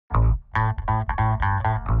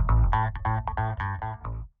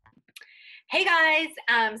Hey guys,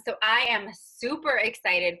 so I am super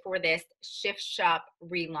excited for this Shift Shop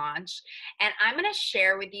relaunch, and I'm going to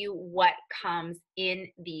share with you what comes in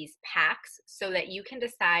these packs so that you can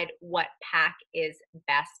decide what pack is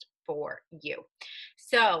best for you.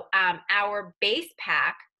 So our base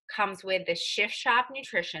pack comes with the Shift Shop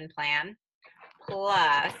nutrition plan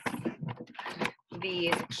plus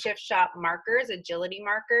these Shift Shop markers, agility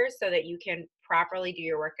markers, so that you can properly do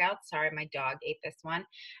your workouts. Sorry, my dog ate this one.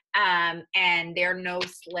 And they're no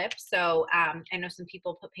slip. So I know some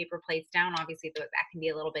people put paper plates down. Obviously, that can be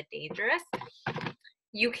a little bit dangerous.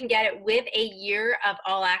 You can get it with a year of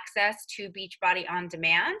all access to Beachbody On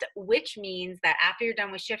Demand, which means that after you're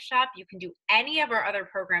done with Shift Shop, you can do any of our other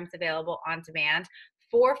programs available on demand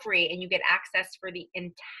for free, and you get access for the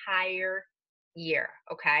entire year,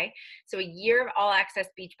 okay? So a year of all access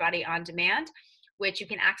Beachbody On Demand, which you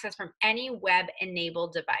can access from any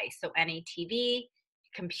web-enabled device. So any TV,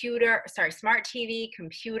 smart TV,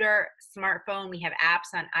 computer, smartphone. We have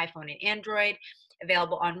apps on iPhone and Android,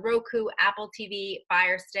 available on Roku, Apple TV,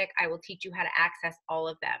 Fire Stick. I will teach you how to access all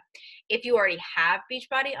of them. If you already have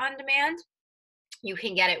Beachbody On Demand, you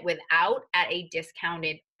can get it without at a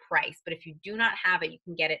discounted price. But if you do not have it, you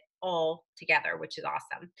can get it all together, which is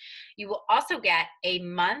awesome. You will also get a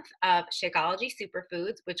month of Shakeology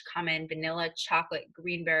superfoods, which come in vanilla, chocolate,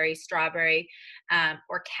 greenberry, strawberry,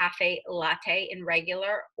 or cafe latte in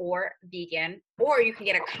regular or vegan. Or you can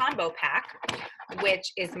get a combo pack,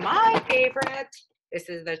 which is my favorite. This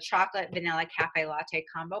is the chocolate vanilla cafe latte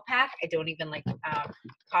combo pack. I don't even like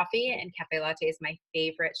coffee, and cafe latte is my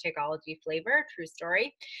favorite Shakeology flavor, true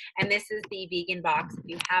story. And this is the vegan box. If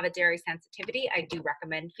you have a dairy sensitivity, I do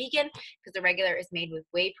recommend vegan because the regular is made with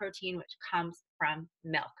whey protein, which comes from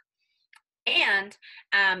milk. And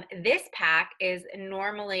this pack is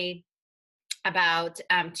normally about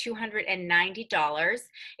 $290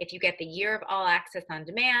 if you get the year of all access on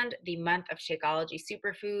demand, the month of Shakeology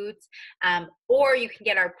superfoods, or you can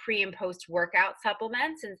get our pre and post workout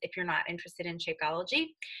supplements if you're not interested in Shakeology.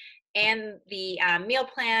 And the meal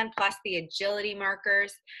plan plus the agility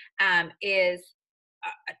markers is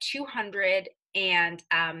 $280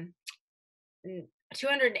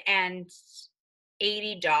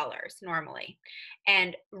 normally.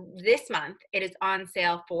 And this month it is on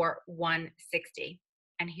sale for $160.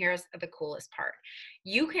 And here's the coolest part.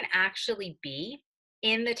 You can actually be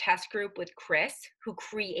in the test group with Chris, who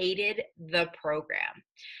created the program.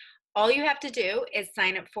 All you have to do is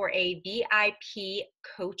sign up for a VIP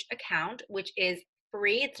coach account, which is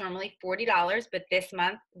free. It's normally $40, but this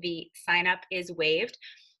month the sign up is waived.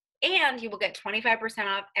 And you will get 25%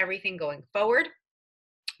 off everything going forward,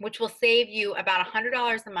 which will save you about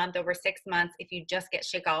 $100 a month over 6 months if you just get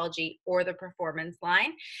Shakeology or the performance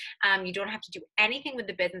line. You don't have to do anything with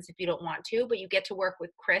the business if you don't want to, but you get to work with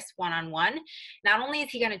Chris one-on-one. Not only is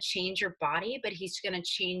he going to change your body, but he's going to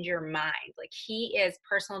change your mind. Like, he is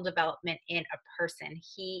personal development in a person.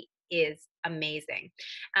 He is amazing.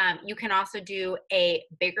 You can also do a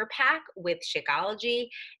bigger pack with Shakeology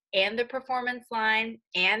and the performance line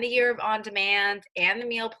and the year of on demand and the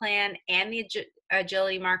meal plan and the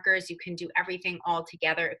agility markers. You can do everything all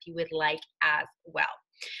together if you would like as well.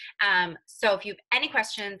 So if you have any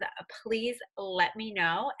questions, please let me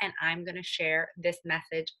know, and I'm going to share this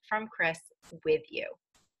message from Chris with you.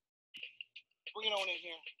 Bring it on in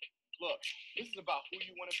here. Look, this is about who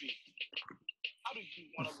you want to be. How do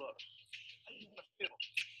you want to look? How do you want to feel?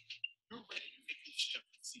 You're ready to make this shift.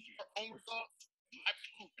 See your own results. My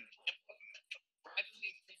proven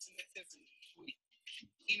gradually increasing intensity to make you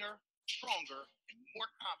leaner, stronger, and more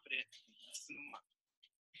confident in less than a month.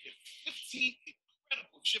 We have 15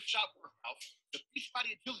 incredible Shift Shop workouts, the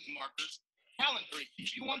Beachbody agility markers, calendar to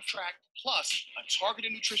keep you on track, plus a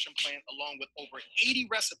targeted nutrition plan along with over 80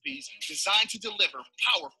 recipes designed to deliver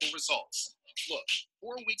powerful results. Look,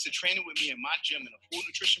 4 weeks of training with me in my gym and a full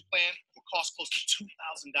nutrition plan will cost close to $2,000.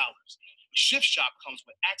 Shift Shop comes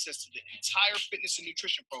with access to the entire fitness and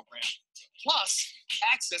nutrition program, plus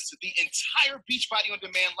access to the entire Beachbody On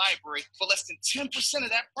Demand library for less than 10%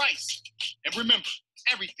 of that price. And remember,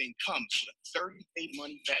 everything comes with a 30-day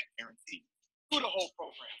money-back guarantee. Do the whole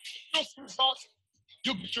program. If you don't see results,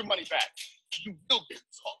 you'll get your money back. You will get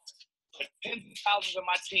results. But tens of thousands of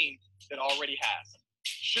my team that already has.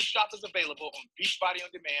 Shift Shop is available on Beachbody On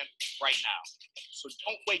Demand right now. So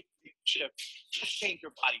don't wait to shift. Just change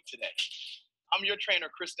your body today. I'm your trainer,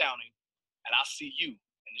 Chris Downing, and I'll see you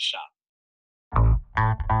in the shop.